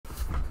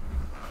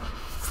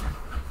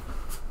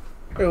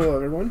Hello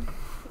everyone,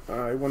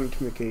 I wanted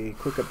to make a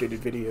quick updated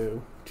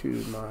video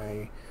to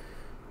my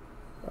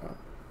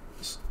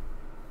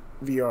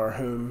VR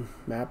home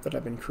map that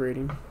I've been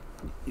creating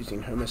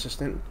using Home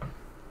Assistant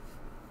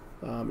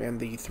and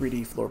the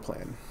 3D floor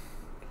plan.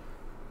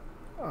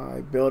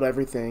 I built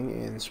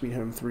everything in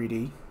Sweethome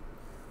 3D,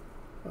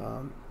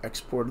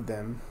 exported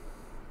them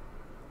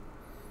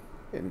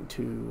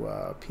into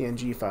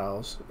PNG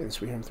files in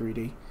Sweethome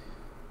 3D.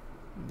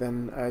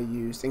 Then I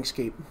used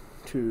Inkscape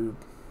to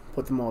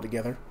put them all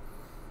together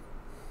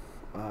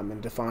and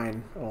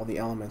define all the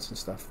elements and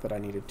stuff that I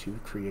needed to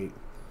create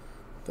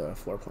the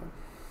floor plan.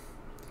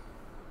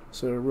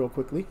 So real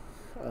quickly,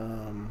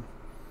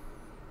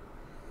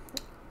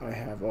 I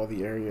have all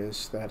the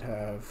areas that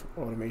have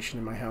automation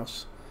in my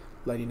house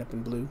lighting up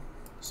in blue.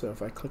 So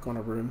if I click on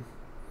a room,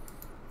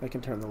 I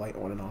can turn the light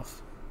on and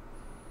off.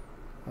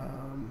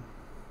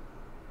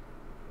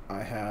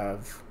 I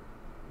have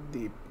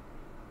the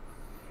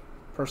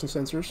person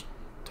sensors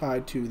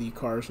tied to the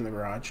cars in the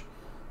garage,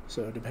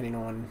 so depending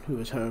on who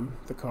is home,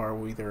 the car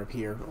will either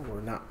appear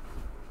or not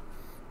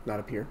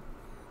appear.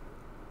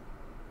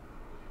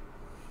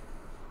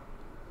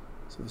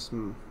 So this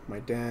is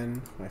my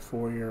den, my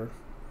foyer,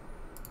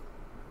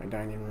 my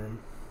dining room.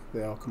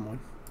 They all come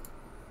on.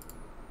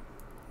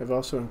 I've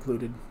also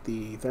included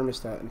the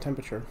thermostat and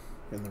temperature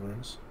in the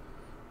rooms.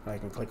 I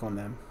can click on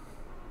them,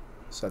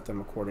 set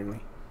them accordingly.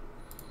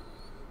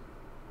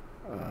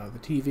 The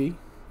TV,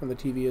 when the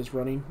TV is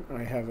running,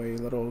 I have a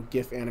little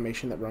GIF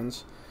animation that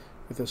runs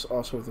with this,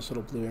 also with this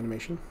little blue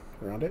animation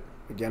around it.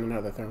 Again,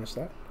 another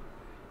thermostat.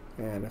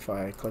 And if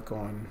I click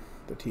on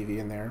the TV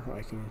in there,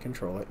 I can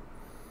control it,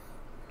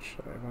 which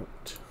I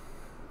won't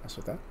mess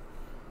with that.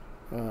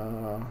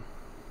 And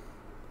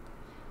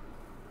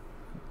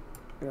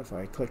if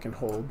I click and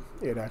hold,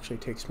 it actually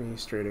takes me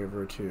straight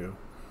over to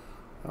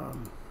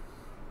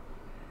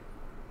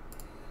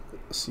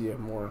see a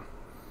more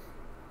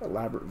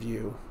elaborate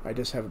view. I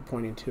just have it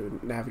pointing to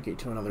navigate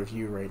to another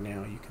view right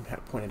now. You can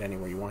point it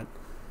anywhere you want.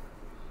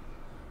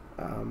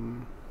 I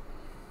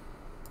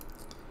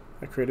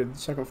created the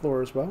second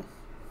floor as well.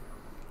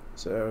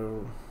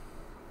 So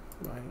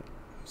my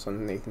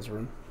son Nathan's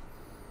room.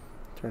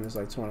 Turn his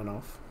lights on and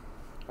off.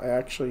 I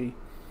actually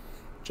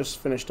just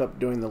finished up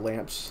doing the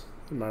lamps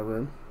in my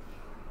room,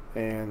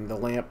 and the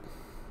lamp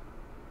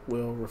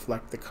will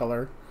reflect the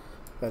color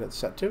that it's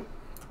set to.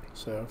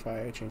 So if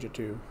I change it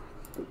to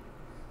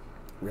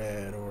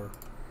red or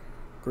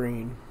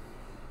green,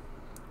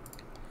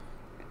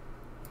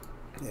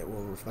 it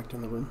will reflect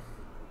in the room,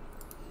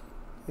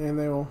 and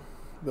they'll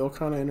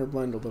kind of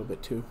interblend a little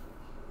bit too.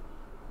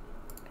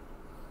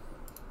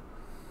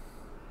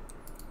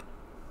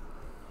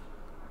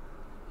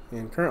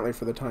 And currently,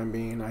 for the time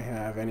being, I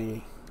have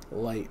any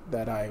light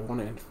that I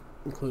want to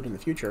include in the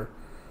future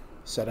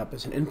set up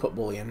as an input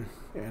boolean,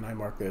 and I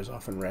mark those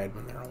off in red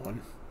when they're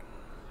on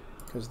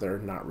because they're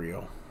not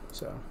real.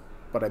 So,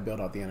 but I built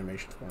out the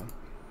animation for them.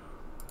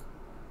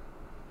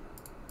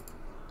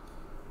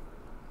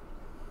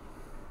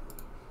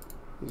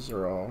 These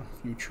are all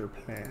future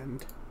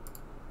planned.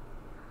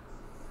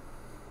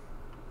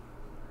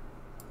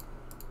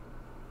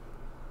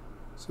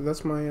 So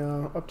that's my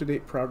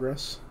up-to-date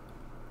progress.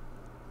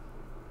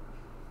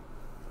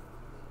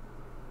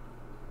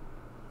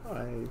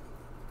 I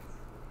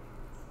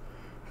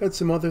had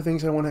some other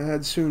things I want to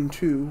add soon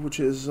too, which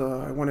is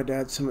I wanted to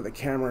add some of the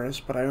cameras,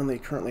 but I only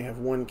currently have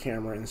one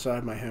camera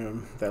inside my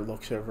home that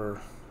looks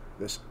over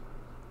this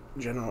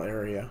general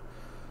area.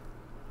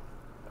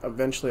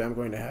 Eventually I'm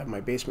going to have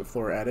my basement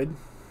floor added,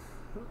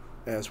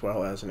 as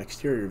well as an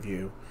exterior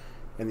view.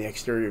 And the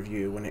exterior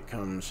view, when it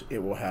comes, it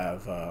will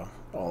have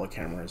all the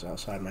cameras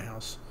outside my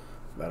house.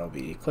 That'll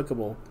be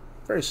clickable,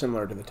 very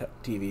similar to the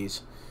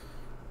TVs.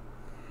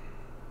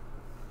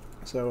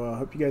 So I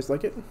hope you guys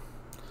like it.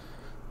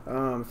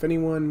 If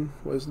anyone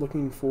was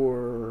looking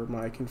for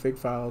my config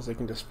files, they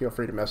can just feel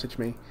free to message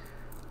me.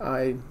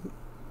 For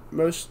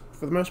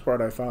the most part,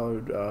 I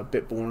followed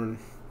Bitborn's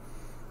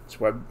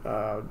web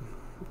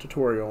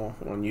tutorial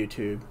on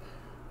YouTube,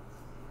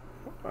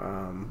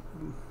 and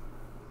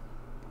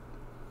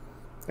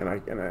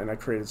I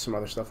created some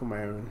other stuff on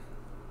my own.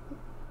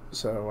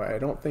 So I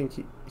don't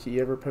think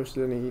he ever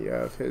posted any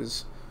of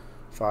his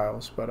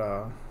files, but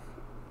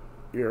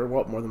you're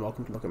more than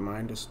welcome to look at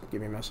mine. Just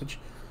give me a message.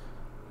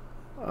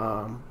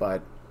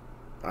 But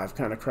I've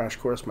kind of crash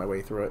coursed my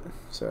way through it,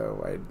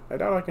 so I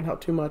doubt I can help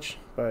too much,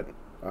 but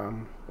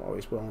I'm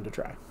always willing to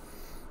try.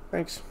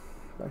 Thanks.